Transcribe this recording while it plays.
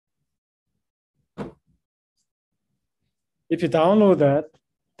if you download that,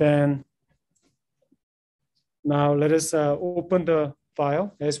 then now let us open the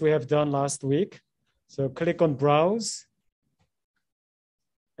file as we have done last week. So click on Browse.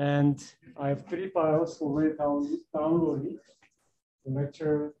 And I have 3 files already downloaded. The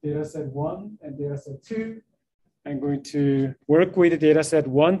lecture dataset 1 and dataset 2. I'm going to work with dataset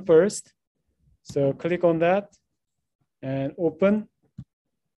 1 first. So click on that and open.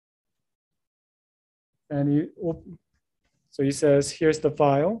 And you open. So it says, here's the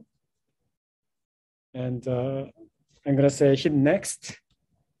file. And I'm going to say hit next.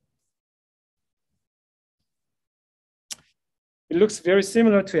 It looks very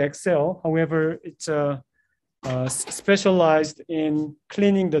similar to Excel. However, it's specialized in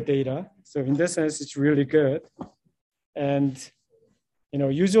cleaning the data. So in this sense, it's really good. And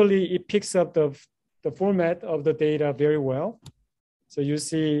usually it picks up the format of the data very well. So you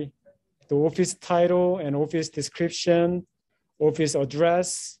see the office title and office description, office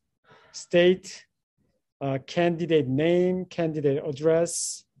address, state, candidate name, candidate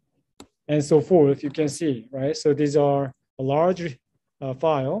address, and so forth. You can see, right? So these are a large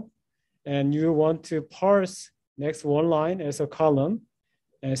file, and you want to parse next one line as a column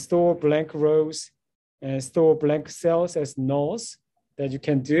and store blank rows and store blank cells as nulls that you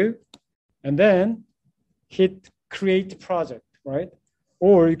can do. And then hit create project, right?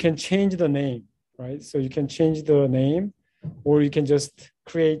 Or you can change the name, right? So you can change the name, or you can just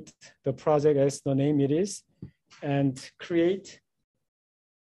create the project as the name it is and create.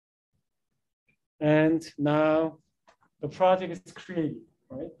 And now the project is created,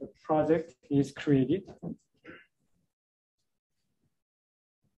 right? The project is created.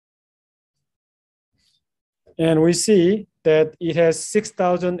 And we see that it has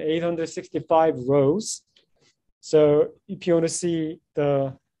 6,865 rows. So if you want to see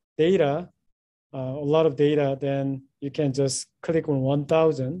the data, a lot of data, then you can just click on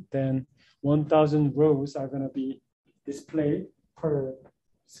 1,000. Then 1,000 rows are going to be displayed per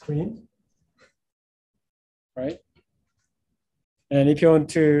screen, right? And if you want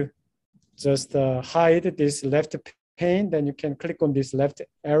to just hide this left pane, then you can click on this left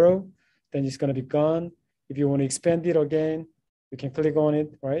arrow, then it's going to be gone. If you want to expand it again, you can click on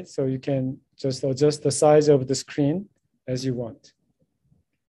it, right? So you can just adjust the size of the screen as you want,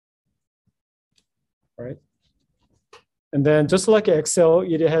 right? And then just like Excel,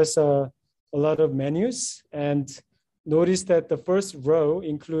 it has a lot of menus. And notice that the first row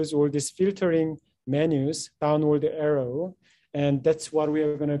includes all these filtering menus, downward arrow. And that's what we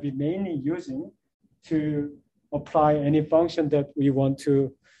are going to be mainly using to apply any function that we want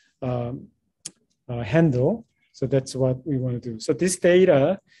to handle. So that's what we want to do. So this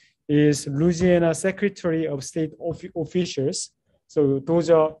data is Louisiana Secretary of State officials. So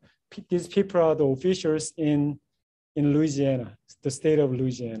these people are the officials in Louisiana, the state of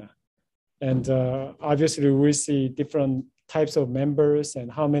Louisiana. And obviously we see different types of members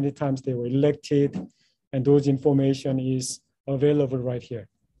and how many times they were elected. And those information is available right here.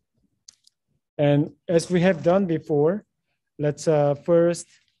 And as we have done before, let's first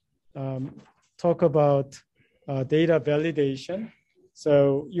talk about data validation.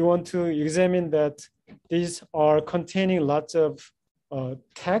 So you want to examine that these are containing lots of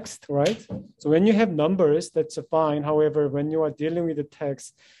text, right? So when you have numbers, that's fine. However, when you are dealing with the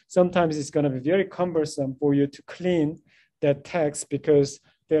text, sometimes it's going to be very cumbersome for you to clean that text because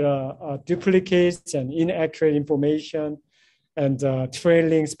there are duplicates and inaccurate information and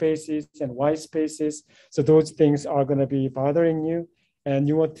trailing spaces and white spaces. So those things are going to be bothering you. And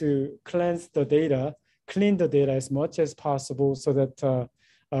you want to cleanse the data, clean the data as much as possible so that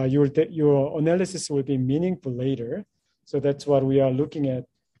your analysis will be meaningful later. So that's what we are looking at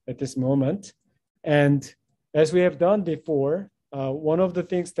this moment. And as we have done before, one of the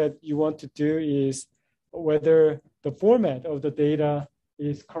things that you want to do is whether the format of the data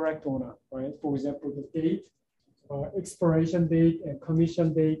is correct or not, right? For example, the date, expiration date and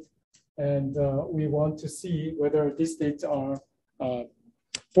commission date. And we want to see whether these dates are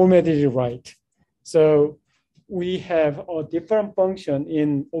formatted right. So we have a different function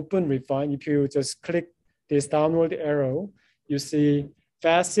in OpenRefine. If you just click this downward arrow, you see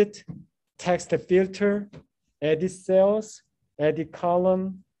Facet, text filter, edit cells, edit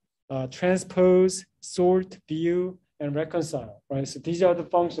column, transpose, sort, view, and reconcile, right? So these are the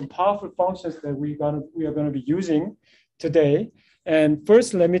powerful functions that we are going to be using today. And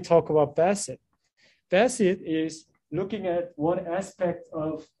first, let me talk about Facet. Facet is looking at one aspect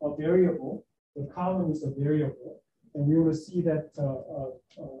of a variable. The column is a variable, and we will see that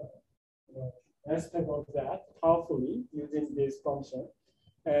aspect of that powerfully using this function.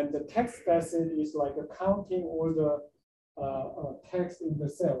 And the text facet is like counting all the text in the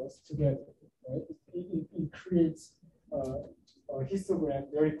cells together. Right? It creates a histogram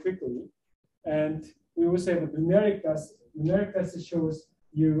very quickly. And we also have a numeric facet. Numeric facet shows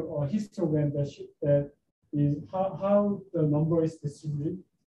you a histogram that is how the number is distributed.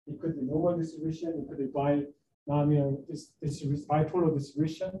 It could be normal distribution, it could be binomial distribution, bipolar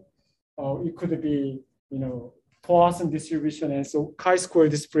distribution. It could be, Poisson distribution and so chi-square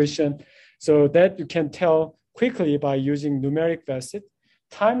distribution. So that you can tell quickly by using numeric facet.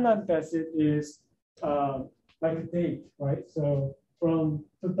 Timeline facet is like a date, right? So from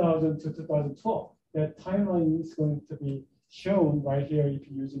 2000 to 2012, that timeline is going to be shown right here if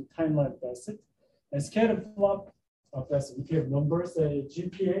you're using timeline facet. And scatter plot facet, if you have numbers, say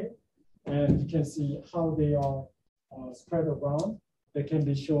GPA, and you can see how they are spread around. That can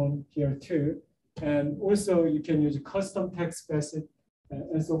be shown here too. And also you can use custom text facet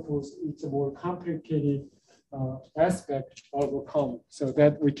and so forth. It's a more complicated aspect of a column, so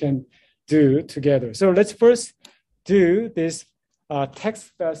that we can do together. So let's first do this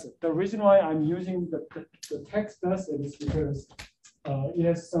text facet. The reason why I'm using the text facet is because it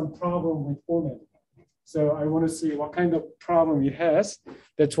has some problem with formatting. So I want to see what kind of problem it has.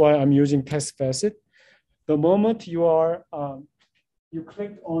 That's why I'm using text facet. The moment you are you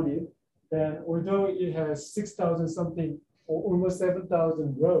clicked on it, then although it has 6,000 something or almost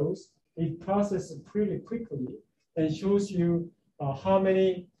 7,000 rows, it processes pretty quickly and shows you how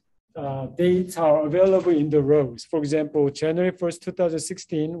many dates are available in the rows. For example, January 1st,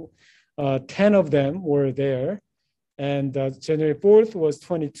 2016, 10 of them were there. And January 4th was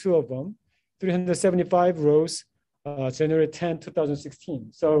 22 of them, 375 rows, January 10,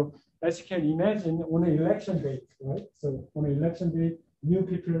 2016. So as you can imagine, on an election date, right? So on an election date, new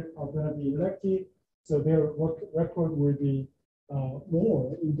people are going to be elected, so their work record will be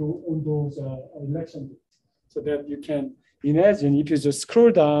more on those election dates. So that you can imagine, if you just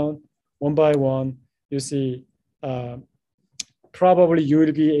scroll down one by one, you see probably you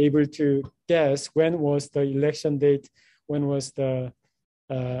will be able to guess when was the election date, when was the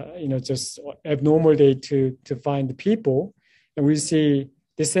just abnormal date to find the people. And we see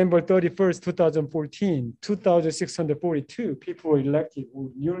December 31st, 2014, 2,642 people were elected who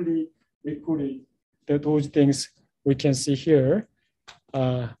newly recruited. Those things we can see here,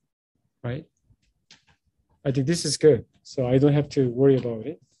 right? I think this is good, so I don't have to worry about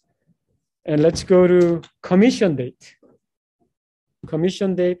it. And let's go to commission date.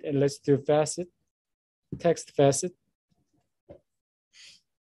 Commission date, and let's do facet, text facet.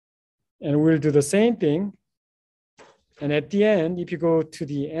 And we'll do the same thing. And at the end, if you go to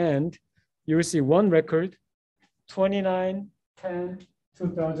the end, you will see one record,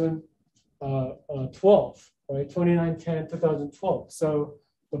 29/10/2012, right? 29/10/2012. So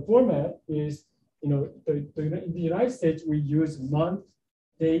the format is, in the United States, we use month,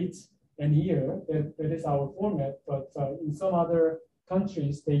 date, and year. That is our format. But in some other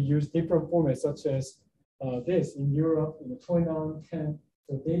countries, they use different formats, such as this. In Europe, 29/10,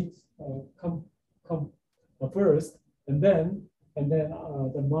 the dates come first. And then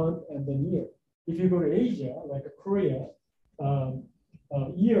the month and the year. If you go to Asia, like Korea,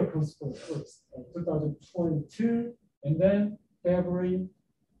 year comes first, 2022, and then February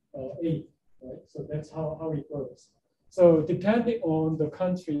 8th, right? So that's how it goes. So depending on the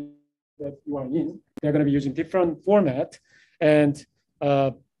country that you are in, they're going to be using different format. And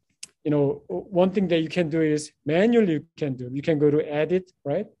one thing that you can do is manually you can go to edit,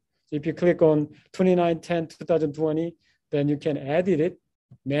 right? If you click on 29/10/2020, then you can edit it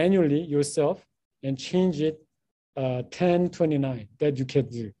manually yourself and change it 10/29. That you can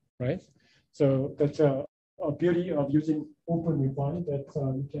do, right? So that's a beauty of using OpenRefine, that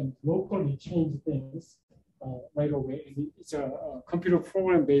you can locally change things right away. It's a computer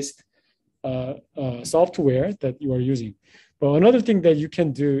program-based software that you are using. But another thing that you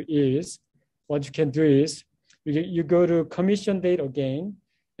can do is, you go to commission date again,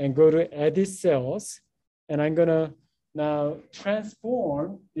 and go to edit cells, and I'm gonna now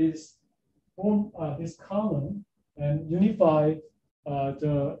transform this column and unify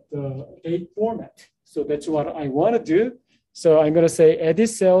the date format. So that's what I want to do. So I'm gonna say edit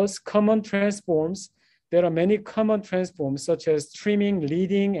cells, common transforms. There are many common transforms, such as trimming,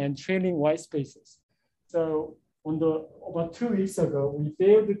 leading, and trailing white spaces. So about 2 weeks ago, we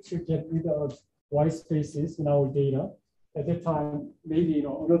failed to get rid of white spaces in our data. At that time, maybe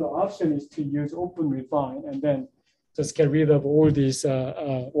another option is to use OpenRefine and then just get rid of all these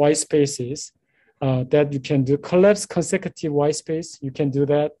white spaces that you can do. Collapse consecutive white space, you can do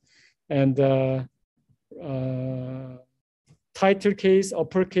that. And title case,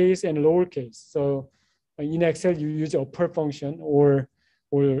 uppercase, and lowercase. So in Excel, you use upper function or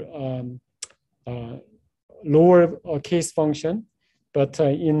lower case function. But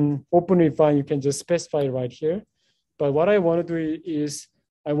in OpenRefine, you can just specify right here. But what I want to do is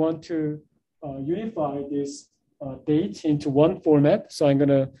I want to unify this date into one format. So I'm going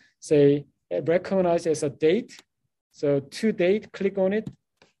to say recognize as a date. So to date, click on it.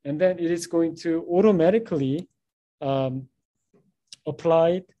 And then it is going to automatically apply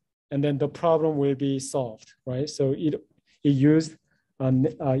it. And then the problem will be solved, right? So it used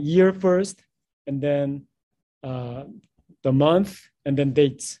year first, and then the month, and then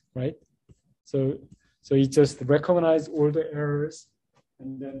dates, right? So it just recognized all the errors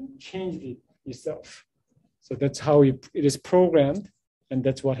and then changed it itself. So that's how it is programmed, and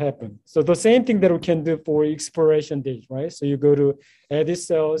that's what happened. So the same thing that we can do for expiration date, right? So you go to edit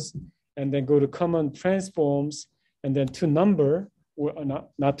cells, and then go to common transforms, and then to number, or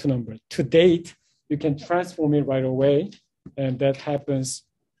not to number, to date, you can transform it right away. And that happens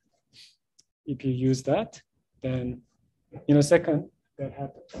if you use that, then in a second, that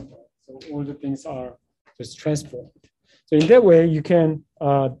happens. So all the things are just transformed. So in that way, you can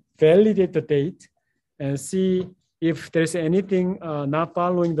validate the date and see if there's anything not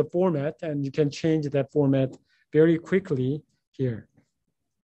following the format, and you can change that format very quickly here.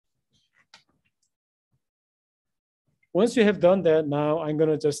 Once you have done that, now I'm going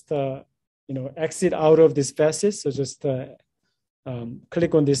to just exit out of this Facet. So just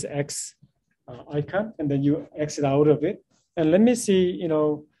click on this X icon, and then you exit out of it. And let me see,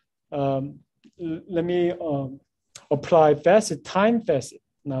 let me apply Facet, time Facet,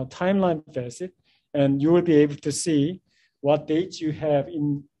 now timeline Facet, and you will be able to see what dates you have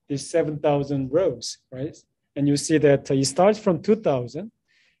in these 7,000 rows, right? And you see that it starts from 2000,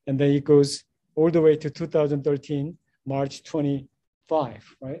 and then it goes all the way to 2013, March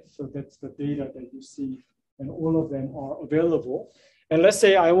 25, right? So that's the data that you see, and all of them are available. And let's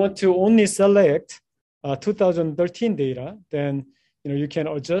say I want to only select 2013 data, then you can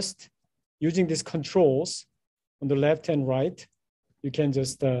adjust using these controls on the left and right. You can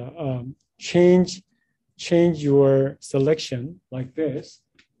just change your selection like this,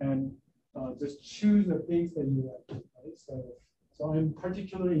 and just choose the things that you like. Right? So I'm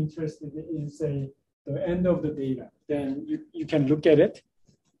particularly interested in, say, the end of the data. Then you can look at it.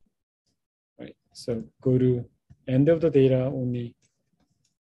 Right. So go to end of the data only.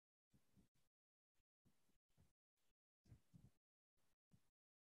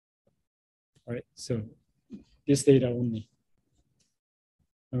 All right, so this data only.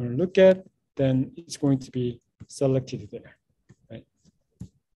 Look at, then it's going to be selected there, right?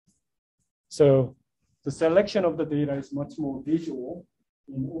 So the selection of the data is much more visual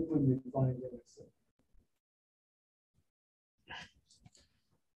in OpenRefine.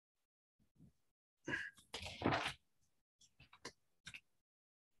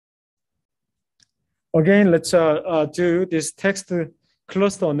 Again, let's do this text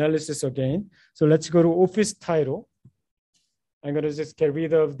cluster analysis again. So let's go to office title. I'm going to just get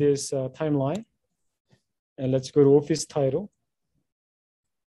rid of this timeline. And let's go to office title.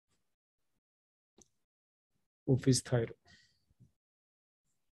 Office title.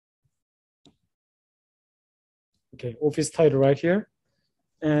 Okay, office title right here.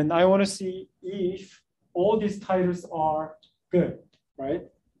 And I want to see if all these titles are good, right?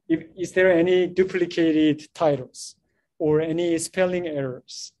 Is there any duplicated titles or any spelling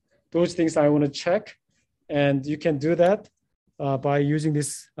errors? Those things I want to check. And you can do that by using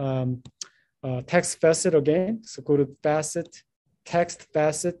this text facet again. So go to Facet, text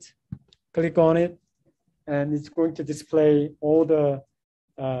facet, click on it, and it's going to display all the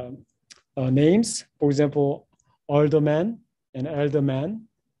names. For example, alderman and elderman.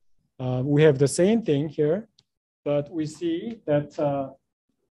 We have the same thing here, but we see that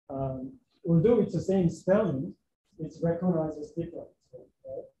although it's the same spelling, it's recognized as different.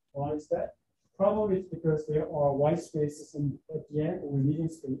 Right? Why is that? Probably it's because there are white spaces at the end, or leading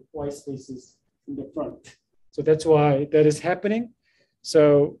white spaces in the front. So that's why that is happening.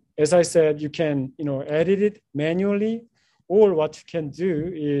 So as I said, you can edit it manually, or what you can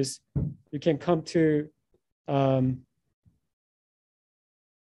do is you can come to where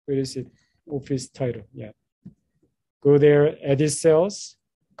is it? Office title. Yeah. Go there, edit cells,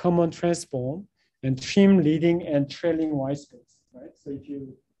 common transform, and trim leading and trailing white space. Right. So if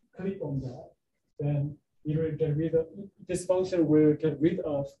you click on that, then it will get rid of this function will get rid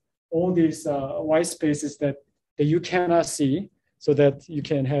of all these white spaces that you cannot see, so that you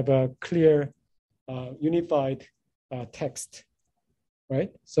can have a clear, unified text.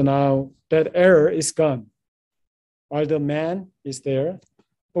 Right. So now that error is gone. Alderman is there,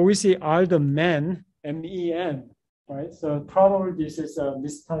 but we see alderman MEN, right? So probably this is a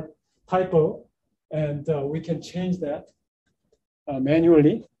typo, and we can change that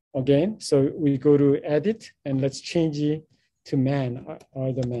manually again. So we go to edit and let's change it to man,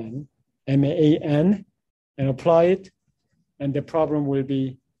 or the man, MAN, and apply it, and the problem will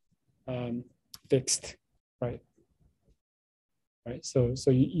be fixed, right? Right. So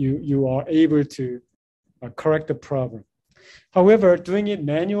you are able to correct the problem. However, doing it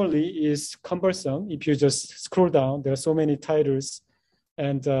manually is cumbersome. If you just scroll down, there are so many titles,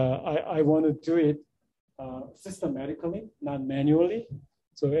 and I want to do it systematically, not manually.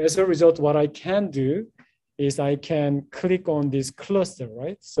 So as a result, what I can do is I can click on this cluster,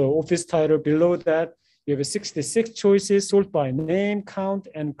 right? So office title, below that, you have 66 choices sorted by name, count,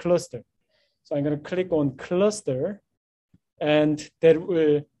 and cluster. So I'm going to click on cluster, and that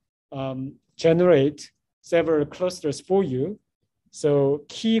will generate several clusters for you. So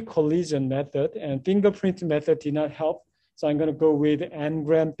key collision method and fingerprint method did not help. So I'm going to go with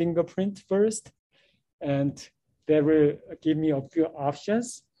n-gram fingerprint first, and that will give me a few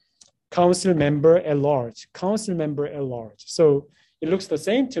options. Council member at large, council member at large. So it looks the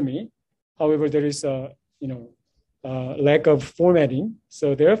same to me. However, there is a lack of formatting.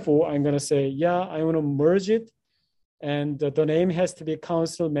 So therefore, I'm going to say, yeah, I want to merge it. And the name has to be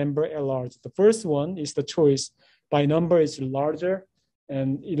council member at large. The first one is the choice. By number is larger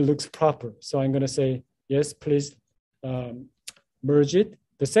and it looks proper. So I'm going to say, yes, please merge it.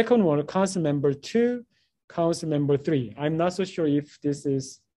 The second one, council member 2, council member 3. I'm not so sure if this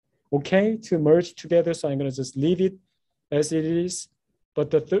is okay to merge together. So I'm going to just leave it as it is. But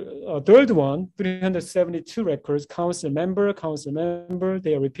the third one, 372 records, council member,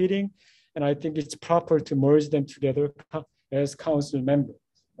 they are repeating. And I think it's proper to merge them together as council members,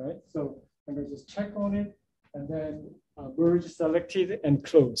 right? So I'm going to just check on it and then merge selected and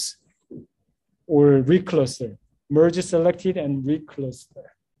close, or recluster. Merge selected and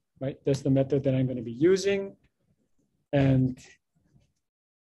recluster, right? That's the method that I'm going to be using. And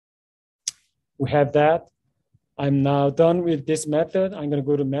we have that. I'm now done with this method. I'm going to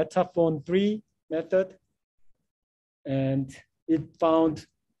go to MetaPhone 3 method. And it found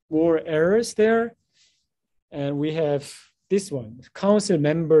more errors there. And we have this one, council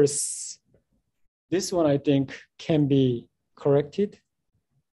members. This one I think can be corrected,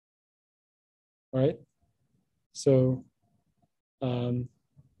 right? So I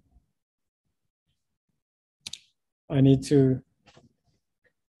need to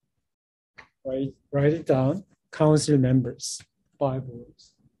write it down. Council members, 5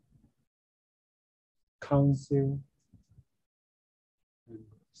 words. Council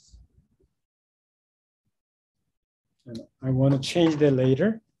members. And I want to change that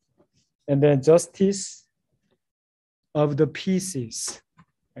later. And then justice of the pieces,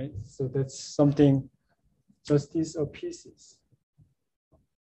 right? So that's something, justice of pieces.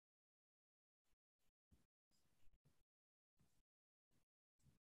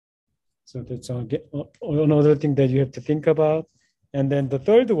 So that's another thing that you have to think about. And then the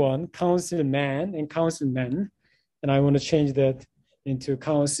third one, councilman and councilman. And I want to change that into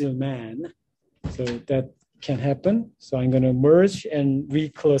councilman. So that can happen. So I'm going to merge and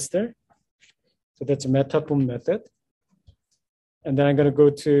recluster. So that's a MetaPhone method. And then I'm going to go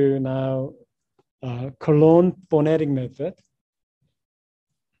to now Cologne phonetic method.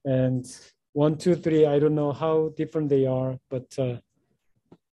 And 1, 2, 3, I don't know how different they are, but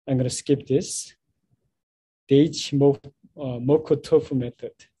I'm going to skip this. DH Mokotofu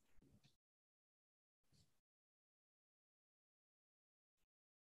method.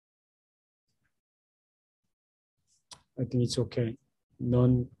 I think it's okay.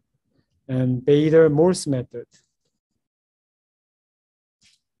 None. And Bader-Morse method.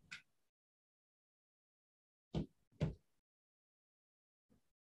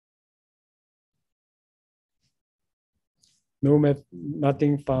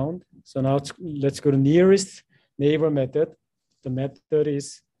 Nothing found. So now let's go to nearest neighbor method. The method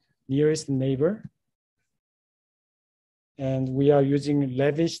is nearest neighbor. And we are using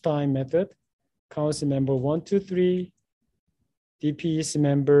Levinstein method. Council member 1, 2, 3, DPS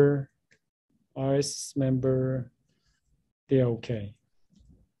member, RS member, they're okay.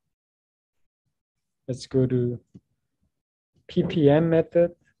 Let's go to PPM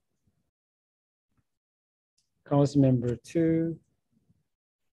method. Council member 2,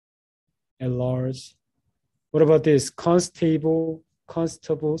 at large. What about this? Constables,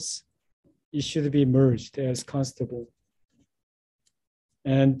 it should be merged as constable.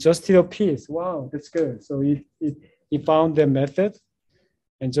 And justice of peace, wow, that's good. So he found the method,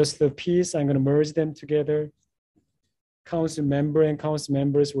 and justice of peace, I'm gonna merge them together. Council member and council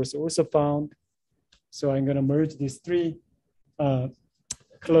members was also found. So I'm going to merge these three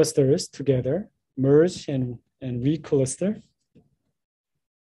clusters together, merge and recluster.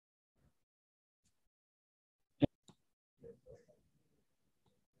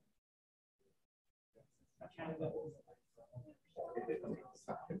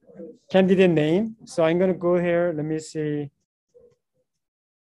 Candidate name. So I'm going to go here. Let me see.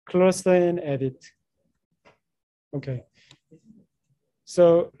 Cluster and edit. Okay.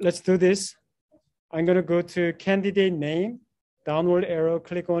 So let's do this. I'm going to go to candidate name, downward arrow,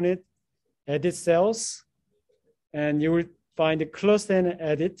 click on it, edit cells, and you will find the cluster and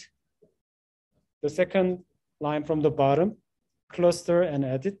edit. The second line from the bottom, cluster and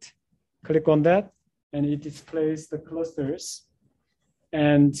edit. Click on that, and it displays the clusters.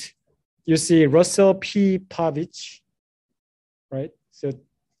 And you see Russell P. Pavich, right? So,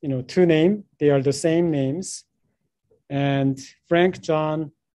 two names, they are the same names. And Frank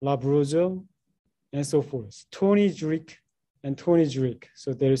John Labruzzo, and so forth. Tony Zurich and Tony Zurich.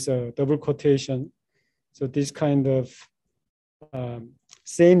 So there's a double quotation. So these kind of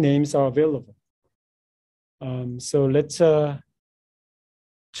same names are available. So let's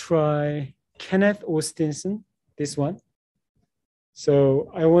try Kenneth Ostinson, this one. So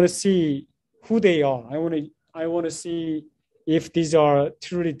I want to see who they are. I want to see if these are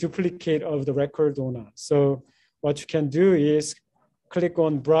truly duplicate of the record or not. So what you can do is click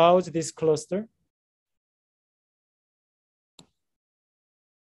on browse this cluster.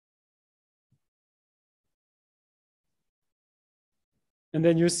 And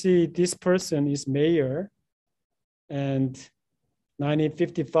then you see this person is mayor, and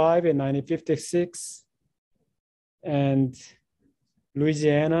 1955 and 1956, and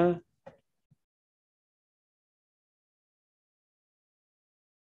Louisiana.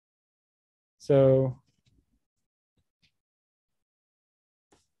 So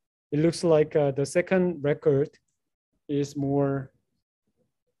it looks like the second record is more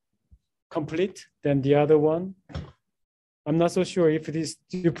complete than the other one. I'm not so sure if it is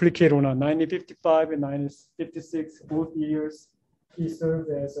duplicate or not. 1955 and 1956, both years, he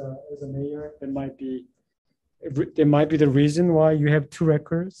served as a mayor. There might be the reason why you have two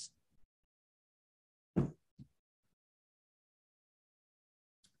records.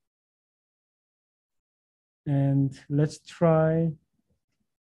 And let's try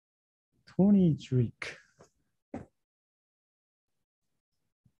Tony Drake.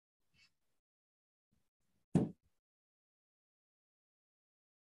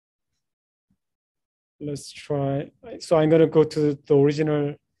 Let's try. So I'm going to go to the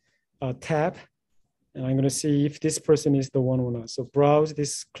original tab, and I'm going to see if this person is the one or not. So browse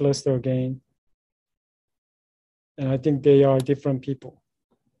this cluster again. And I think they are different people.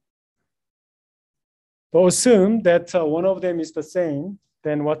 But assume that one of them is the same,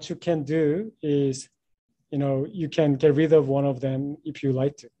 then what you can do is, you can get rid of one of them if you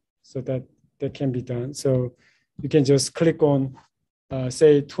like to. So that can be done. So you can just click on,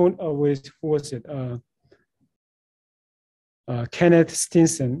 say, who was it? Kenneth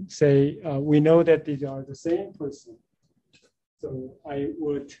Stinson, say, we know that these are the same person. So I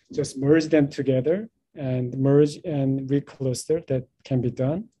would just merge them together and merge and recluster. That can be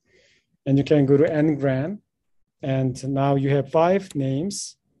done. And you can go to ngram. And now you have 5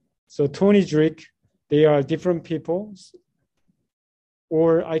 names. So Tony Drake, they are different people.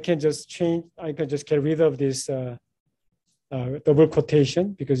 Or I can just get rid of this double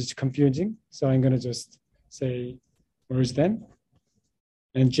quotation because it's confusing. So I'm going to just say, merge them.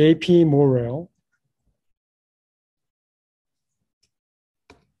 And JP Morrell.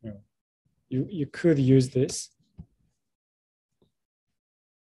 You could use this.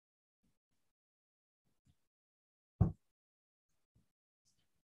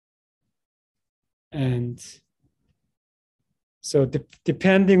 And so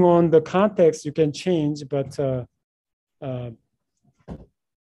depending on the context, you can change, but it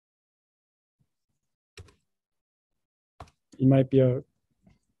might be a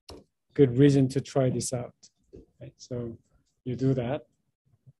good reason to try this out. Right? So you do that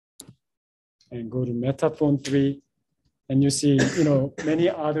and go to Metaphone 3, and you see, many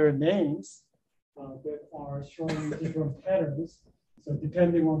other names that are showing different patterns. So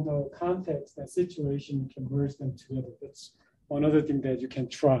depending on the context, that situation, you can merge them together. That's one other thing that you can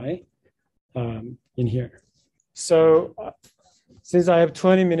try in here. So since I have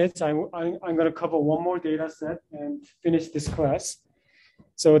 20 minutes, I'm going to cover one more data set and finish this class.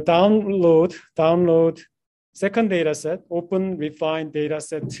 So download second data set, open refine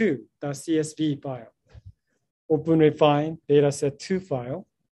dataset 2, the CSV file. Open refine dataset 2 file.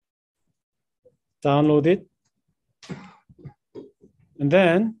 Download it. And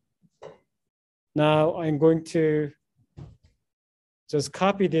then Now I'm going to just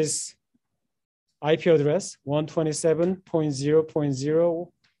copy this IP address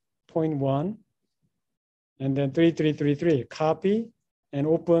 127.0.0.1 and then 3333. Copy and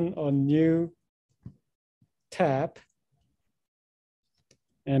open a new tab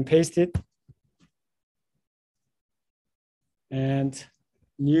and paste it. And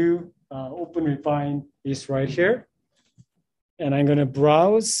new open refine is right here. And I'm going to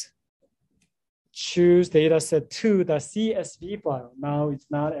browse, choose dataset 2, the CSV file. Now it's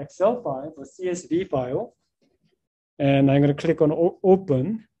not Excel file, but CSV file. And I'm going to click on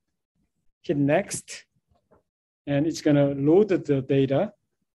open, hit next, and it's going to load the data.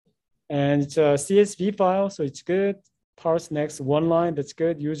 And it's a CSV file, so it's good. Parse next, one line, that's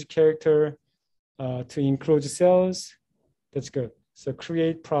good. Use character to enclose cells, that's good. So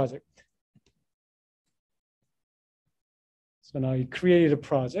create project. So now you created a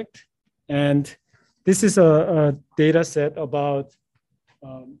project, and this is a data set about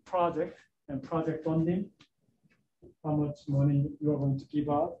project and project funding, how much money you are going to give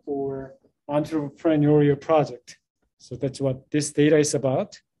out for entrepreneurial project. So that's what this data is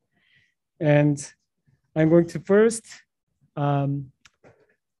about. And I'm going to first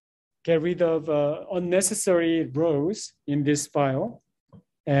get rid of unnecessary rows in this file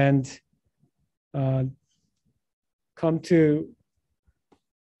and come to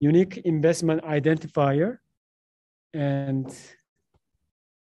unique investment identifier and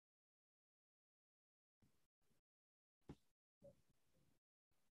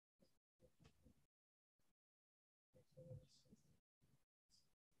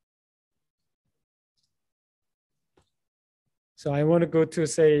so I want to go to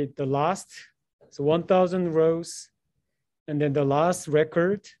say the last, so 1,000 rows, and then the last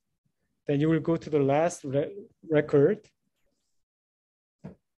record. Then you will go to the last record,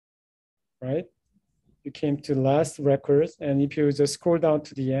 right? You came to last record, and if you just scroll down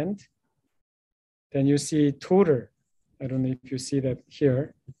to the end, then you see total. I don't know if you see that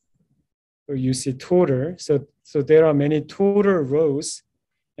here, or you see total. So there are many total rows,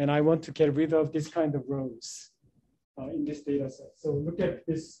 and I want to get rid of this kind of rows in this data set. So look at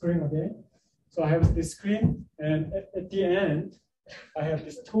this screen again. So I have this screen, and at the end, I have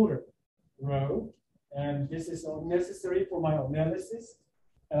this total row, and this is unnecessary for my analysis,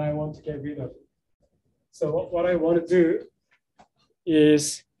 and I want to get rid of it. So what I want to do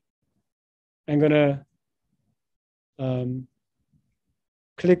is I'm gonna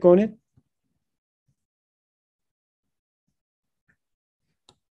click on it.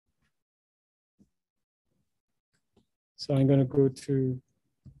 So I'm gonna go to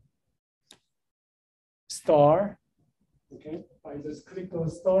star. Okay, I just click on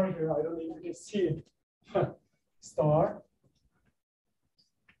star here. I don't know if you can see it. Star.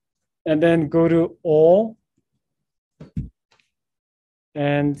 And then go to all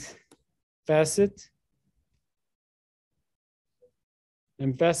and facet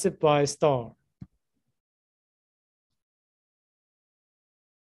and facet by star.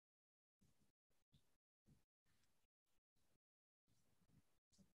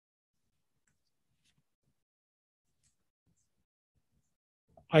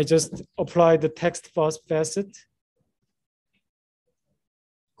 I just applied the text first facet.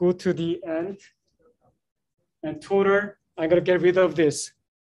 Go to the end and total. I'm gonna get rid of this.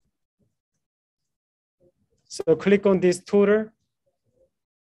 So click on this total.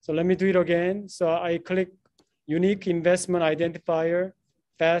 So let me do it again. So I click unique investment identifier,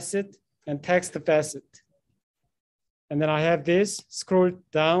 facet, and text facet. And then I have this, scroll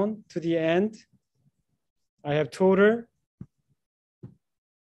down to the end. I have total.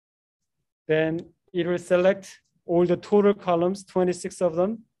 Then it will select all the total columns, 26 of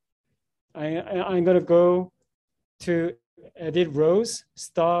them. I'm gonna go to edit rows,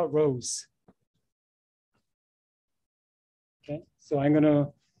 star rows. Okay, so I'm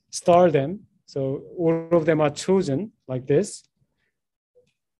gonna star them. So all of them are chosen like this.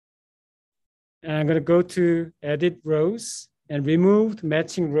 And I'm gonna go to edit rows and remove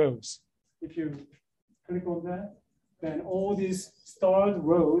matching rows. If you click on that, then all these starred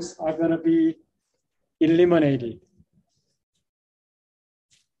rows are gonna be eliminated.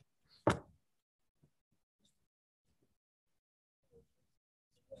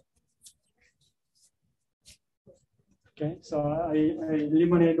 Okay, so I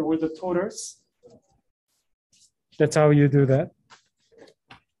eliminate all the totals. That's how you do that.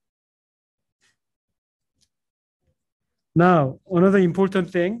 Now, another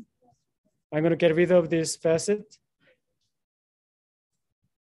important thing, I'm going to get rid of this facet.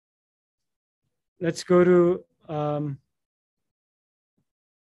 Let's go to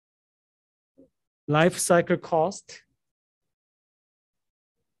life cycle cost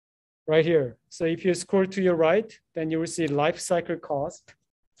right here. So if you scroll to your right, then you will see life cycle cost.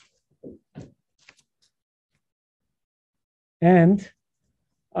 And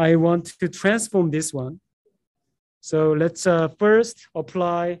I want to transform this one. So let's first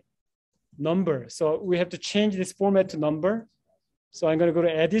apply number. So we have to change this format to number. So I'm going to go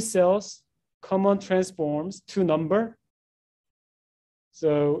to edit cells, common transforms to number.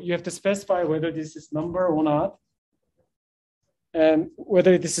 So you have to specify whether this is number or not. And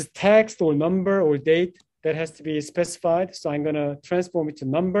whether this is text or number or date, that has to be specified. So I'm going to transform it to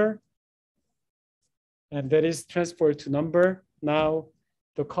number. And that is transferred to number. Now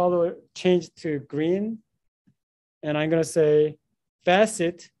the color changed to green. And I'm going to say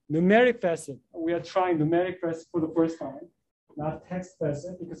facet, numeric facet. We are trying numeric facet for the first time, not text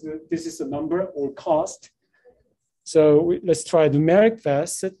facet, because this is a number or cost. So let's try numeric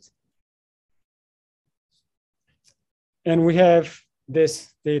facet. And we have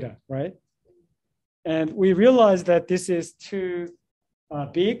this data, right? And we realize that this is too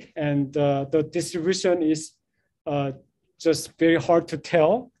big, and the distribution is just very hard to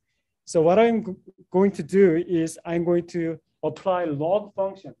tell. So what I'm going to do is I'm going to apply log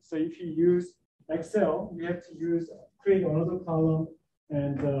function. So if you use Excel, you have to create another column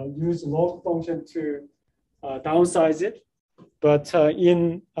and use log function to downsize it. But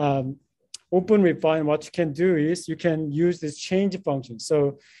in OpenRefine, what you can do is you can use this change function.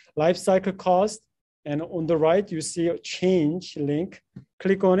 So life cycle cost, and on the right, you see a change link.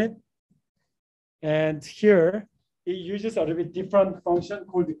 Click on it. And here, it uses a little bit different function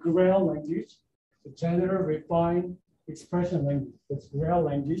called the GRAL language, the General Refined Expression Language. That's GRAL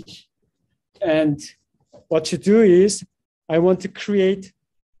language. And what you do is, I want to create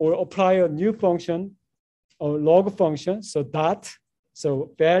or apply a new function, a log function, so dot,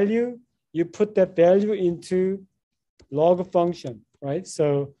 so value, you put that value into log function, right?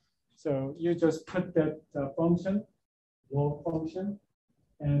 So you just put that function, log function,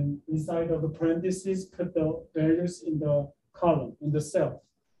 and inside of the parentheses, put the values in the column, in the cell.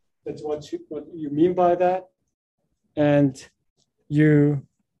 That's what you mean by that. And you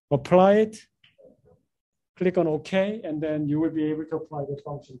apply it, click on OK, and then you will be able to apply the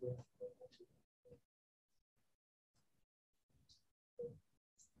function there.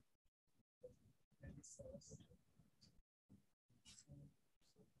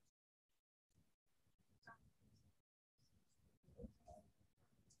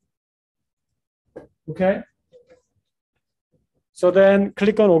 Okay. So then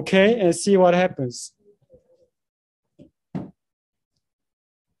click on OK and see what happens.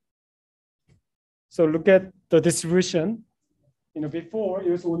 So look at the distribution. Before it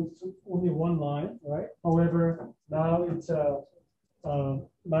was only one line, right? However, now it's a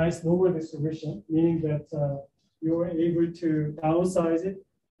nice normal distribution, meaning that you are able to downsize it.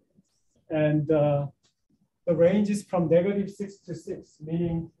 And the range is from -6 to 6,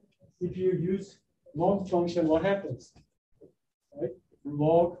 meaning if you use log function, what happens? Right?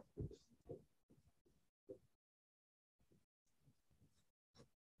 Log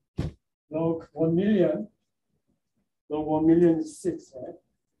log 1 million. Log 1 million is 6, right?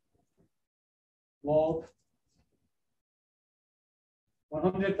 Log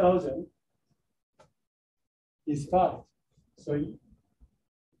 100,000 is 5. So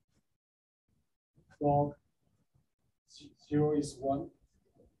log 0 is 1.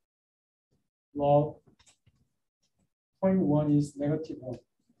 Log 0.1 is -1.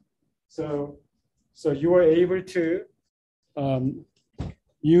 So you are able to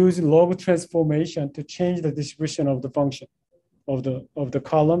use log transformation to change the distribution of the function of the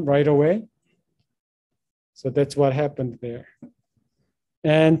column right away. So that's what happened there.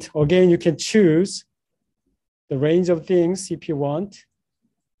 And again, you can choose the range of things if you want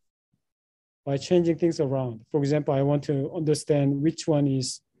by changing things around. For example, I want to understand which one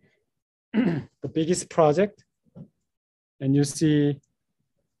is the biggest project. And you see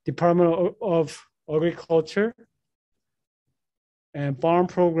Department of Agriculture and Farm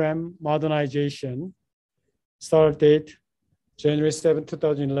Program Modernization, start date January 7,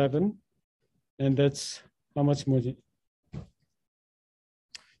 2011. And that's how much money?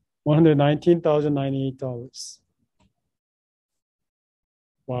 $119,098.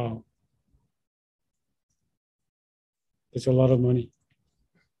 Wow. That's a lot of money.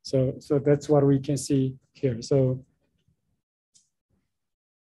 So that's what we can see here. So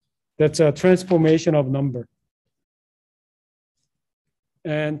that's a transformation of number.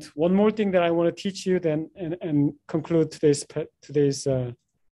 And one more thing that I want to teach you then and conclude today's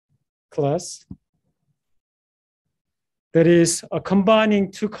class. that is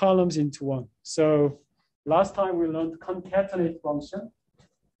combining two columns into one. So last time we learned concatenate function.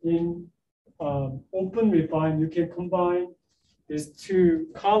 In open refine, you can combine these two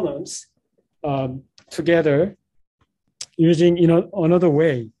columns together using another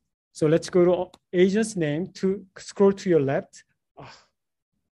way. So let's go to agent's name, to scroll to your left.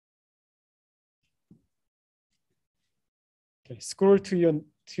 Okay, scroll to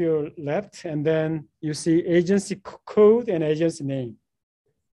your left, and then you see agency code and agency name,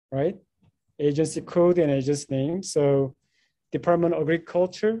 right? Agency code and agency name. So Department of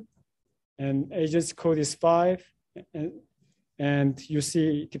Agriculture, and agency code is 5, and you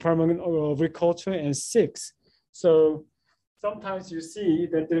see Department of Agriculture and 6. So sometimes you see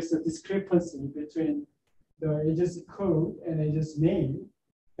that there's a discrepancy between the agency code and agency name,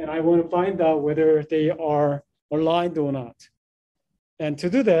 and I want to find out whether they are aligned or not. And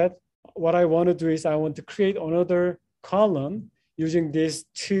to do that, what I want to do is I want to create another column using these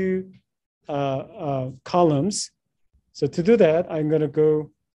two columns. So to do that, I'm going to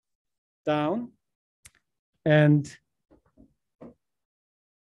go down and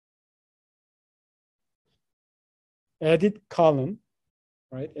edit column,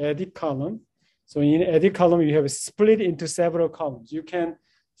 right? Edit column. So in edit column, you have a split into several columns. You can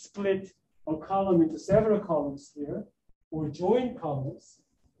split a column into several columns here, or join columns,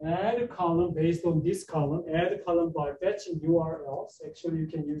 add a column based on this column, add a column by fetching URLs. Actually, you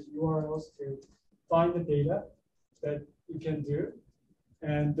can use URLs to find the data that you can do.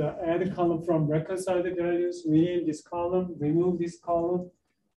 And add a column from reconcile the values, rename this column, remove this column.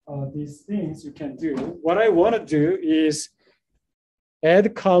 These things you can do. What I want to do is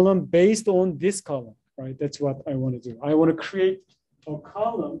add column based on this column, right? That's what I want to do. I want to create a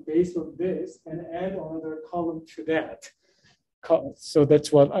column based on this and add another column to that. So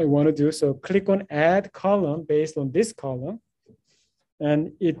that's what I want to do. So click on add column based on this column.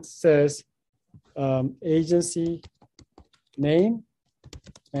 And it says agency name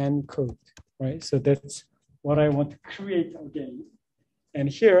and code, right? So that's what I want to create again. And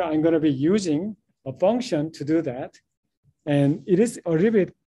here I'm going to be using a function to do that. And it is a little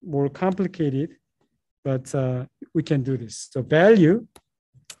bit more complicated, but we can do this. So value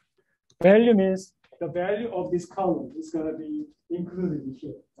means the value of this column is going to be included in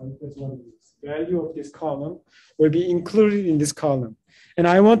here. Right? That's what it is. Value of this column will be included in this column. And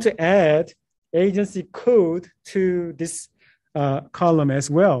I want to add agency code to this column as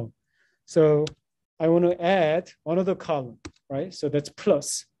well. So I want to add another column, right? So that's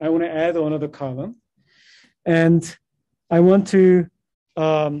plus. I want to add another column. And I want to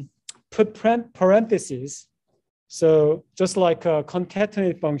put parentheses. So just like a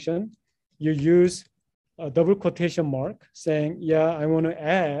concatenate function, you use a double quotation mark saying, yeah, I want to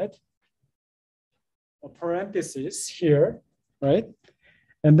add a parenthesis here, right?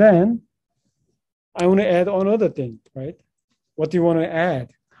 And then I want to add another thing, right? What do you want to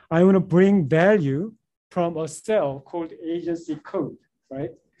add? I want to bring value from a cell called agency code,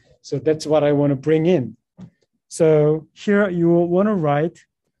 right? So that's what I want to bring in. So here you want to write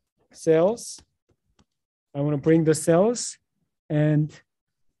cells. I want to bring the cells and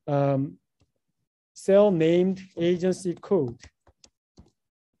cell named agency code,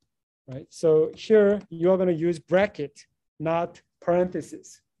 right? So here you are going to use bracket, not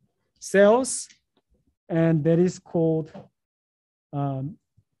parentheses. Cells, and that is called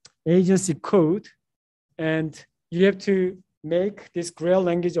agency code. And you have to make this Grail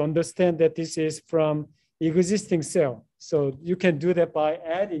language understand that this is from existing cell. So you can do that by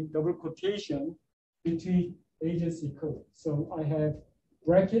adding double quotation between agency code. So I have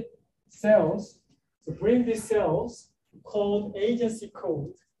bracket cells. So bring these cells called agency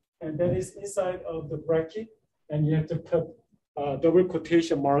code, and that is inside of the bracket. And you have to put a double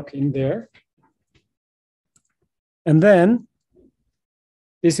quotation mark in there. And then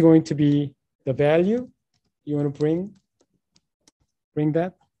this is going to be the value. You want to bring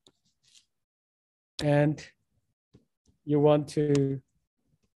that. And you want to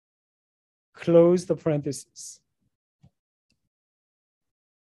close the parentheses.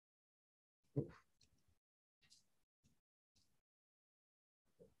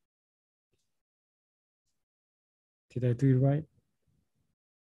 Did I do it right?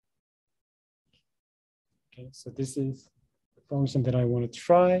 Okay, so this is the function that I want to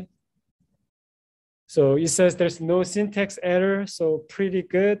try. So it says there's no syntax error, so pretty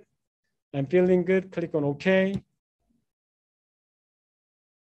good. I'm feeling good. Click on OK.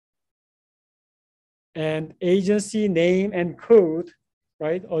 And agency name and code,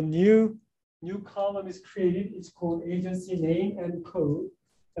 right? A new column is created. It's called agency name and code.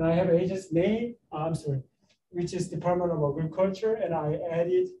 And I have agency name, which is Department of Agriculture, and I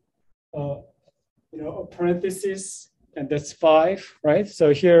added, a parenthesis, and that's 5, right?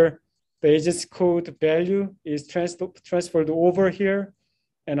 So here, the agency code value is transferred over here,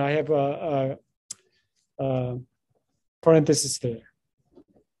 and I have a parenthesis there.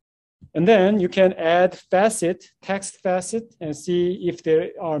 And then you can add facet, text facet, and see if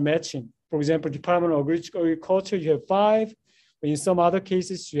they are matching. For example, Department of Agriculture, you have 5. But in some other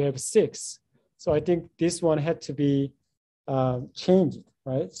cases, you have 6. So I think this one had to be changed,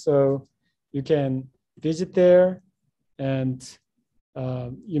 right? So you can visit there, and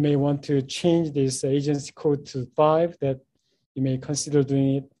you may want to change this agency code to 5, that you may consider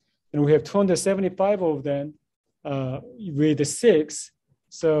doing it. And we have 275 of them with the 6.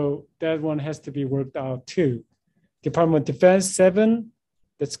 So that one has to be worked out too. Department of Defense, 7,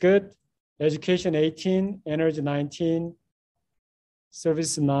 that's good. Education, 18, Energy, 19,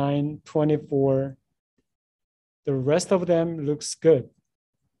 Service, 9, 24. The rest of them looks good.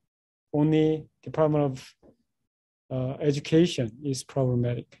 Only Department of Education is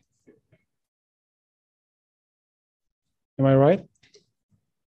problematic. Am I right?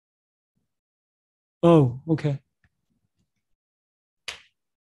 Oh, okay.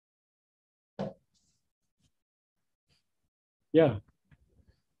 Yeah.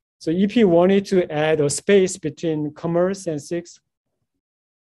 So if you wanted to add a space between commerce and 6,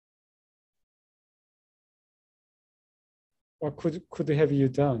 what could have you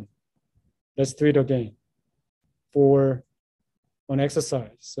done? Let's do it again for an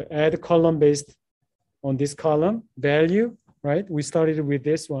exercise. So add column based on this column, value, right? We started with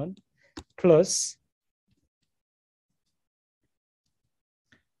this one, plus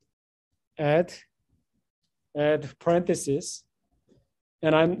add parentheses.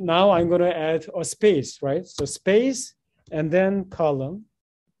 And I'm going to add a space, right? So space and then column,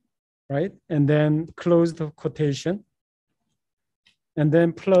 right? And then close the quotation. And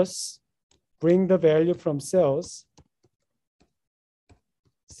then plus bring the value from cells,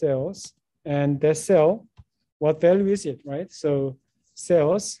 and that cell, what value is it, right? So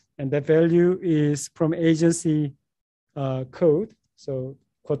cells, and that value is from agency code. So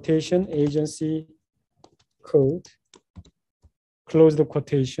quotation, agency code, close the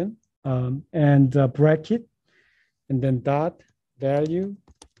quotation, and bracket, and then dot value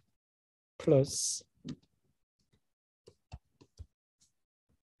plus,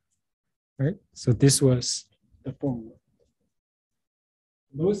 right? So this was the formula.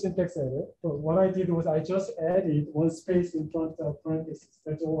 No syntax error, but what I did was I just added one space in front of parentheses.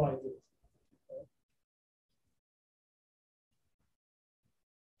 That's all I did.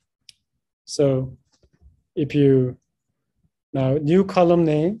 So if you, now new column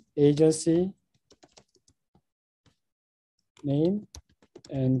name, agency name,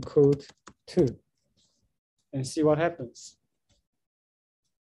 and code 2, and see what happens,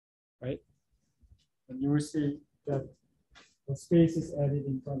 right? And you will see that the space is added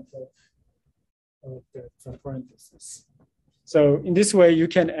in front of the parentheses. So in this way, you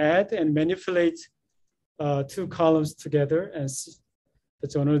can add and manipulate 2 columns together, and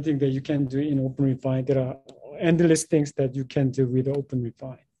that's another thing that you can do in OpenRefine. There are endless things that you can do with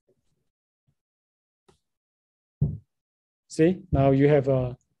OpenRefine. See, now you have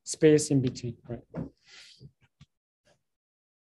a space in between, right?